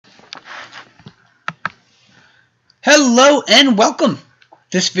Hello and welcome.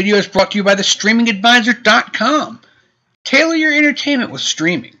 This video is brought to you by thestreamingadvisor.com. Tailor your entertainment with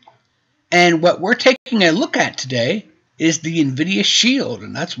streaming. And what we're taking a look at today is the NVIDIA Shield,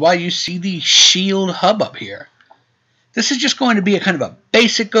 and that's why you see the Shield hub up here. This is just going to be a kind of a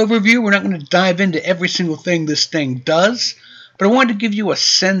basic overview. We're not going to dive into every single thing this thing does, but I wanted to give you a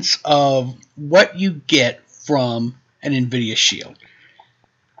sense of what you get from an NVIDIA Shield.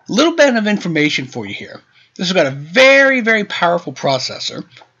 A little bit of information for you here. This has got a very, very powerful processor.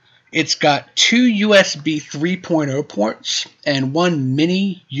 It's got two USB 3.0 ports and one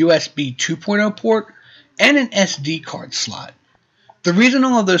mini USB 2.0 port and an SD card slot. The reason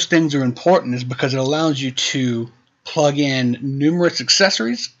all of those things are important is because it allows you to plug in numerous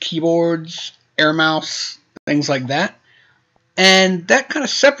accessories, keyboards, air mouse, things like that. And that kind of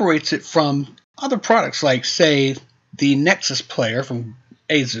separates it from other products like, say, the Nexus player from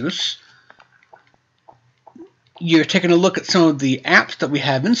Asus. You're taking a look at some of the apps that we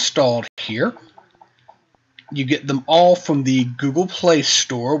have installed here. You get them all from the Google Play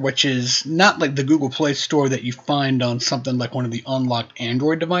Store, which is not like the Google Play Store that you find on something like one of the unlocked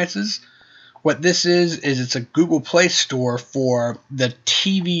Android devices. What this is it's a Google Play Store for the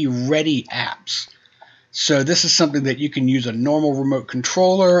TV-ready apps. So this is something that you can use a normal remote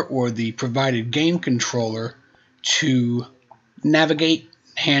controller or the provided game controller to navigate,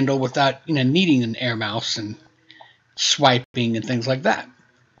 handle without needing an air mouse and swiping and things like that.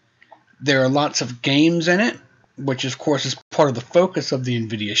 There are lots of games in it, which of course is part of the focus of the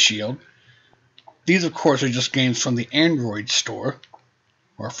NVIDIA Shield. These of course are just games from the Android store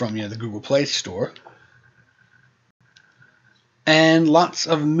or from the Google Play Store. And lots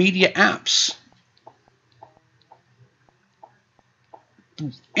of media apps.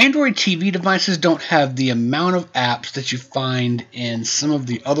 Android TV devices don't have the amount of apps that you find in some of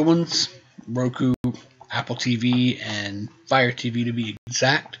the other ones, Roku, Apple TV, and Fire TV to be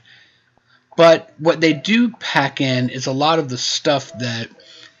exact. But what they do pack in is a lot of the stuff that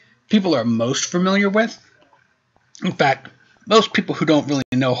people are most familiar with. In fact, most people who don't really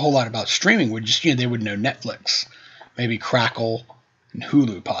know a whole lot about streaming would just, they would know Netflix, maybe Crackle, and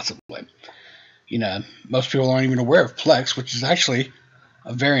Hulu possibly. Most people aren't even aware of Plex, which is actually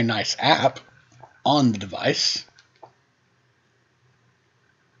a very nice app on the device.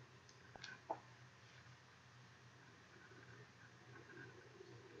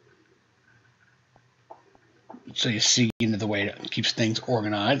 So you see the way it keeps things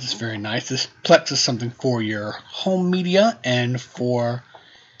organized. It's very nice. This Plex is something for your home media and for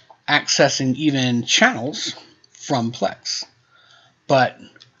accessing even channels from Plex. But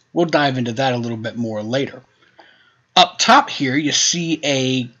we'll dive into that a little bit more later. Up top here you see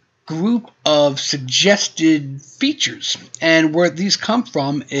a group of suggested features, and where these come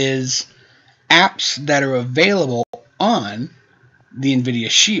from is apps that are available on the NVIDIA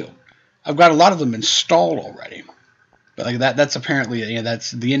Shield. I've got a lot of them installed already, but like that's apparently that's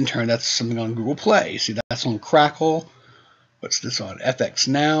the intern. That's something on Google Play. See, that's on Crackle. What's this on? FX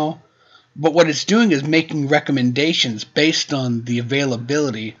Now. But what it's doing is making recommendations based on the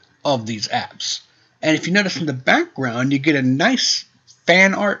availability of these apps. And if you notice in the background, you get a nice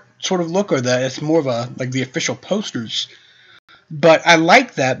fan art sort of look, or that it's more of like the official posters. But I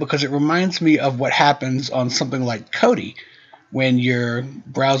like that because it reminds me of what happens on something like Kodi. When you're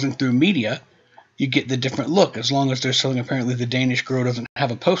browsing through media, you get the different look, as long as there's something. Apparently the Danish girl doesn't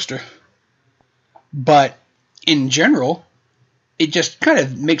have a poster. But in general, it just kind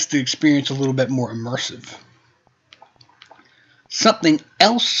of makes the experience a little bit more immersive. Something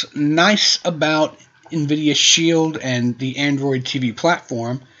else nice about NVIDIA Shield and the Android TV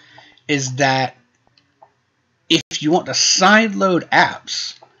platform is that if you want to sideload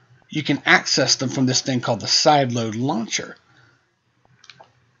apps, you can access them from this thing called the Sideload Launcher.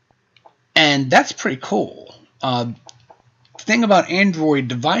 And that's pretty cool. The thing about Android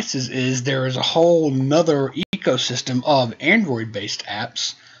devices is there is a whole nother ecosystem of Android-based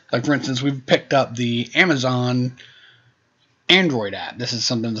apps. Like, for instance, we've picked up the Amazon Android app. This is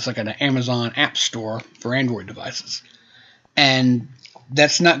something that's like an Amazon app store for Android devices. And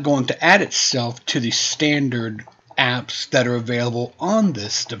that's not going to add itself to the standard apps that are available on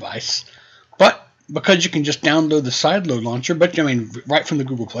this device. But because you can just download the Sideload Launcher, but right from the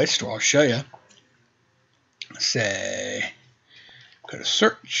Google Play Store, I'll show you. Say, go to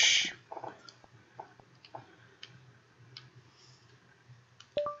search.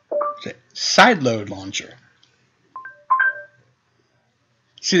 Say, Sideload Launcher.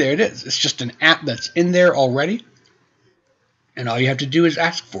 See, there it is. It's just an app that's in there already, and all you have to do is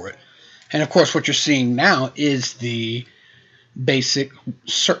ask for it. And of course, what you're seeing now is the basic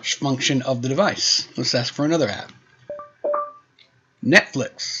search function of the device. Let's ask for another app.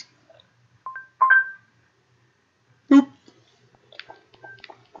 Netflix. Boop.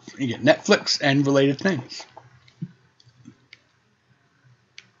 You get Netflix and related things.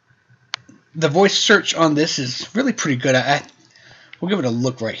 The voice search on this is really pretty good. We'll give it a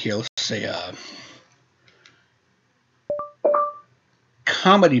look right here. Let's say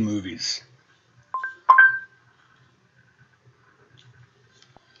comedy movies.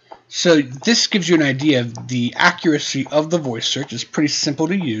 So this gives you an idea of the accuracy of the voice search. It's pretty simple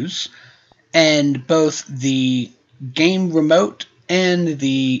to use, and both the game remote and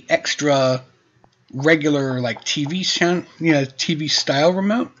the extra regular like TV TV style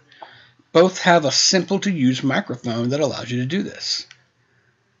remote both have a simple to use microphone that allows you to do this.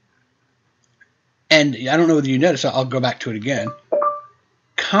 And I don't know whether you notice, I'll go back to it again.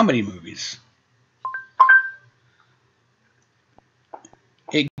 Comedy movies.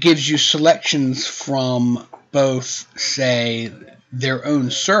 It gives you selections from both, say, their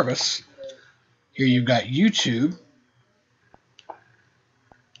own service. Here you've got YouTube.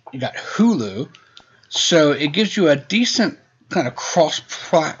 You got Hulu. So it gives you a decent kind of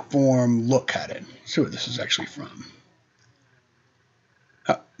cross-platform look at it. Let's see what this is actually from.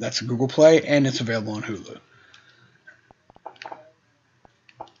 Oh, that's a Google Play, and it's available on Hulu.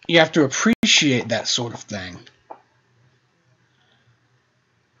 You have to appreciate that sort of thing.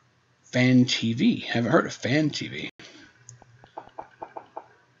 Fan TV. Haven't heard of Fan TV.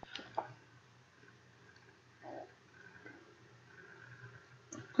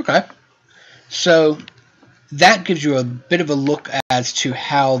 Okay. So that gives you a bit of a look as to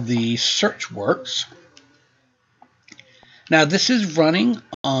how the search works. Now this is running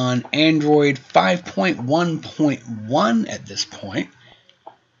on Android 5.1.1 at this point.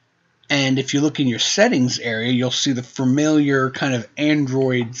 And if you look in your settings area, you'll see the familiar kind of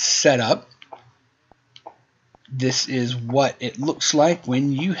Android setup. This is what it looks like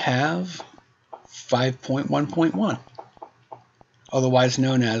when you have 5.1.1, otherwise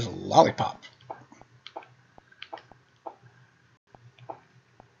known as Lollipop.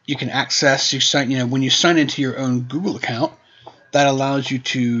 You can access, when you sign into your own Google account, that allows you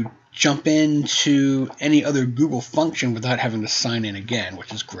to jump into any other Google function without having to sign in again,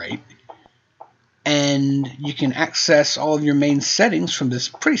 which is great. And you can access all of your main settings from this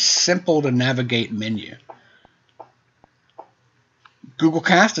pretty simple to navigate menu. Google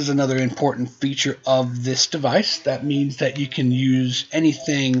Cast is another important feature of this device. That means that you can use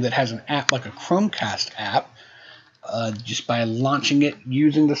anything that has an app like a Chromecast app just by launching it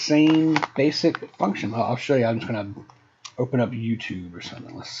using the same basic function. I'll show you. I'm just going to open up YouTube or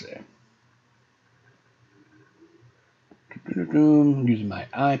something. Let's see. Using my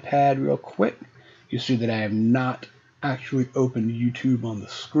iPad real quick. You see that I have not actually opened YouTube on the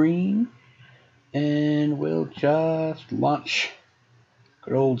screen. And we'll just launch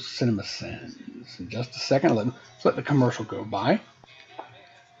good old CinemaSins. In just a second, let's let the commercial go by.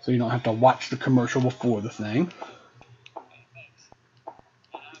 So you don't have to watch the commercial before the thing.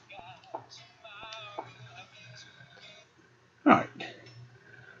 Alright.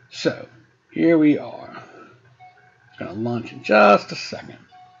 So, here we are. It's going to launch in just a second.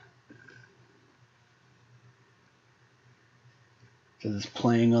 So this is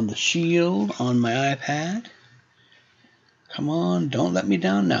playing on the Shield on my iPad. Come on, don't let me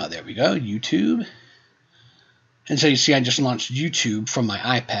down now. There we go, YouTube. And so you see I just launched YouTube from my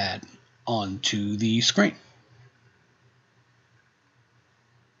iPad onto the screen.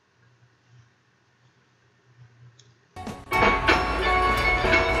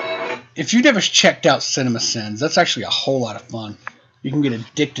 If you've never checked out CinemaSins, that's actually a whole lot of fun. You can get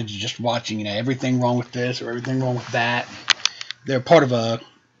addicted to just watching, everything wrong with this or everything wrong with that. They're part of a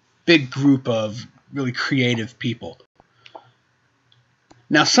big group of really creative people.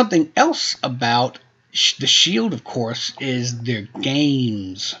 Now, something else about the Shield, of course, is their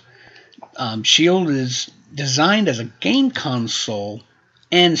games. Shield is designed as a game console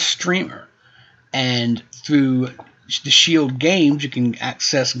and streamer. And through the Shield games, you can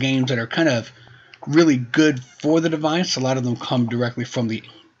access games that are kind of really good for the device. A lot of them come directly from the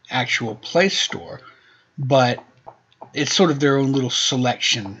actual Play Store. But it's sort of their own little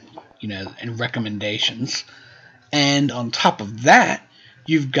selection, and recommendations. And on top of that,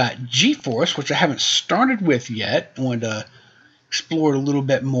 you've got GeForce, which I haven't started with yet. I wanted to explore it a little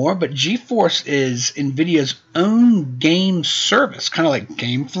bit more. But GeForce is NVIDIA's own game service, kind of like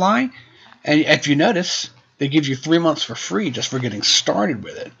GameFly. And if you notice, they give you 3 months for free just for getting started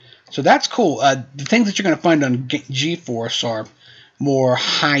with it. So that's cool. The things that you're going to find on GeForce are more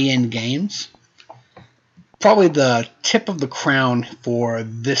high-end games. Probably the tip of the crown for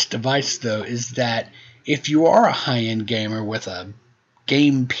this device, though, is that if you are a high-end gamer with a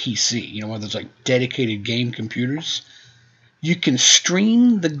game PC, you know, one of those like dedicated game computers, you can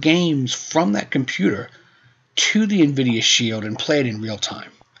stream the games from that computer to the NVIDIA Shield and play it in real time.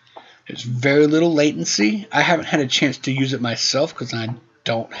 There's very little latency. I haven't had a chance to use it myself because I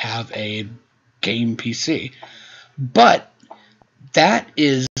don't have a game PC. But that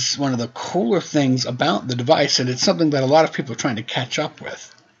is one of the cooler things about the device, and it's something that a lot of people are trying to catch up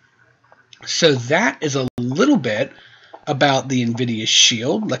with. So that is a little bit about the NVIDIA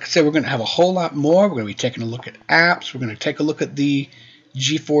Shield. Like I said, we're going to have a whole lot more. We're going to be taking a look at apps. We're going to take a look at the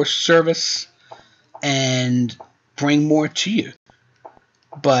GeForce service and bring more to you.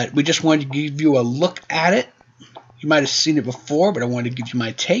 But we just wanted to give you a look at it. You might have seen it before, but I wanted to give you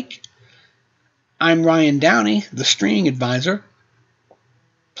my take. I'm Ryan Downey, the streaming advisor.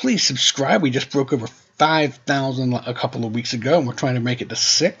 Please subscribe. We just broke over 5,000 a couple of weeks ago, and we're trying to make it to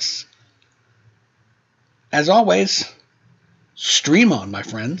 6. As always, stream on, my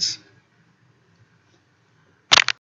friends.